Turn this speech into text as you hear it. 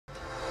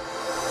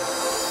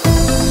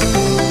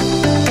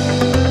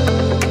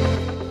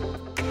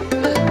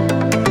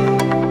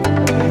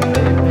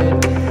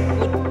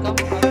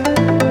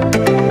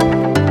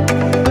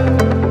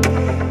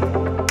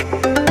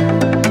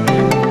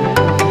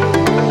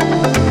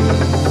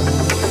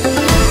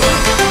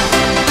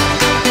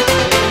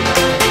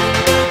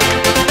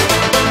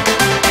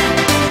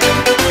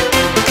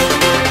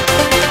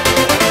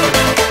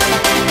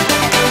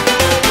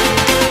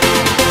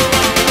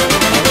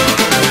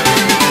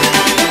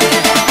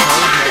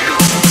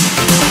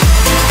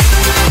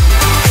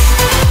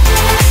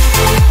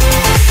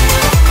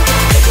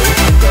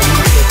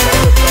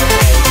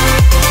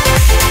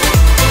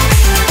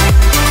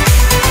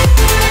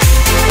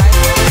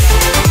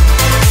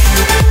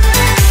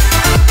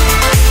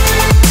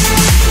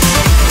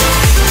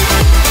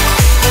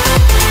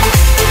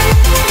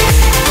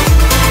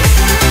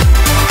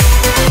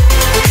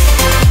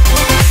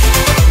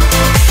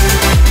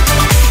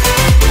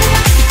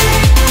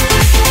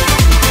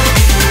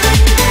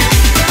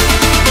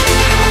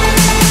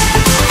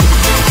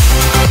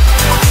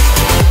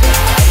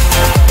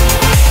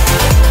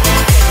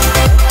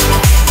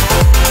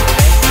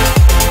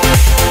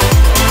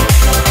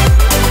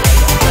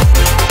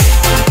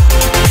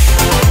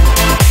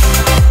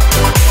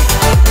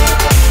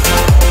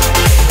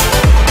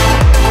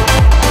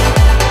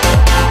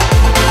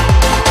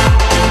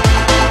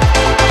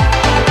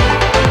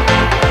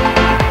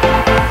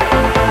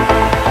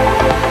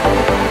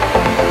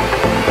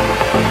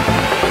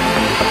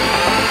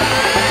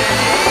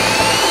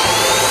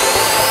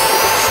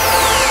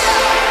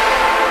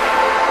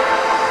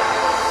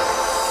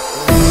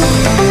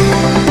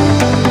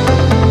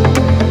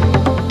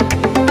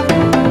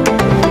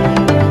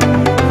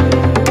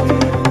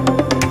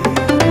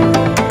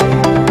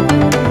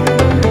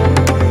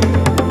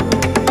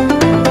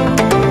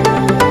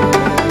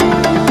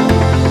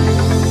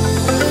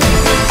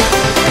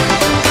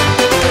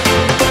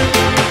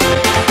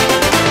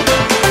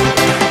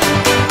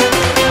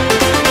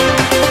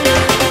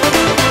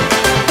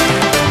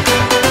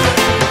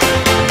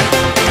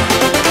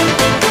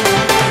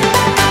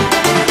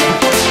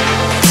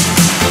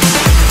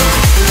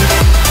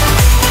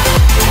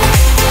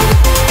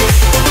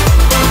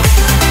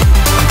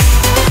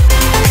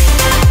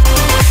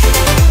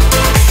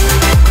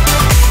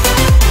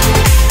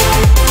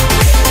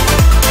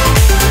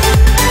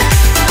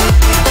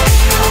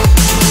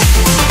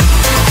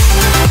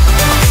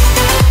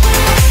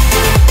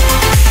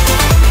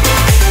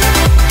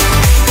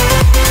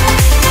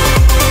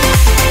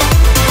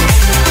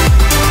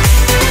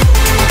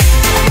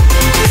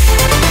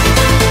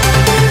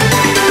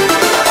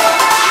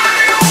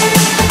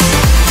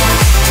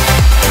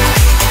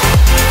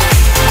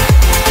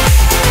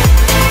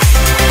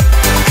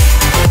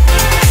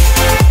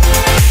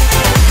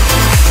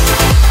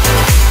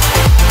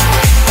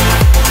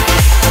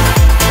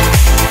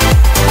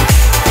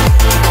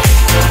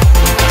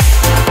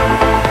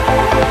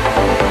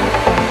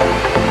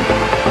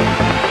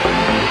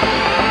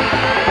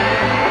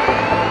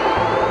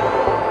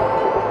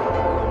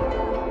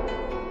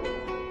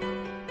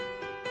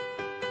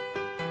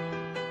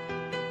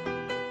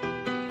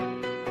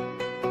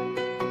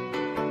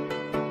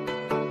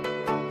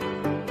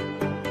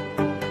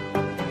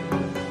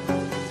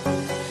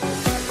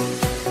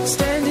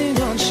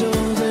standing on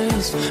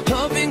shoulders,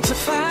 hoping to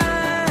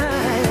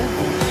find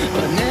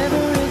what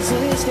never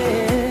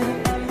existed.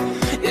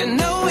 You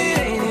know it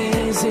ain't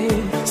easy,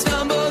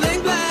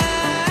 stumbling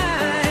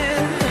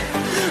blind.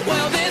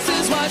 Well, this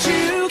is what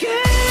you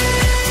get.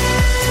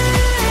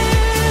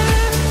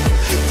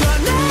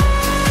 Don't know,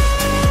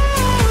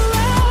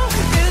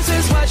 this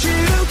is what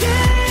you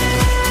get.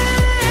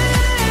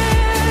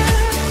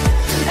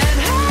 And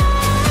how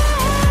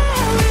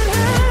it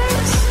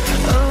hurts,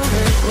 oh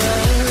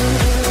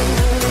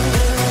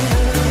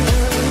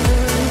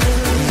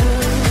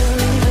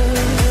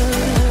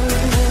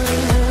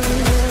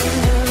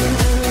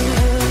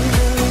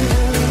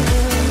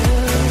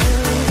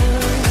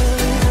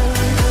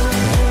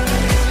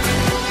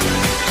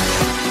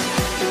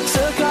it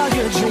took all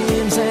your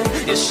dreams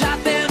and you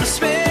shot them to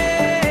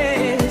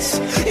space.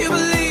 You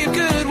believed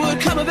good would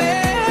come of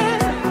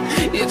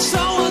it. It's so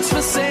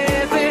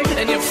unspecific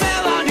and you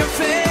fell on your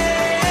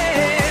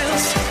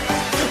face.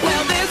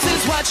 Well, this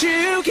is what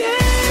you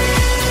get.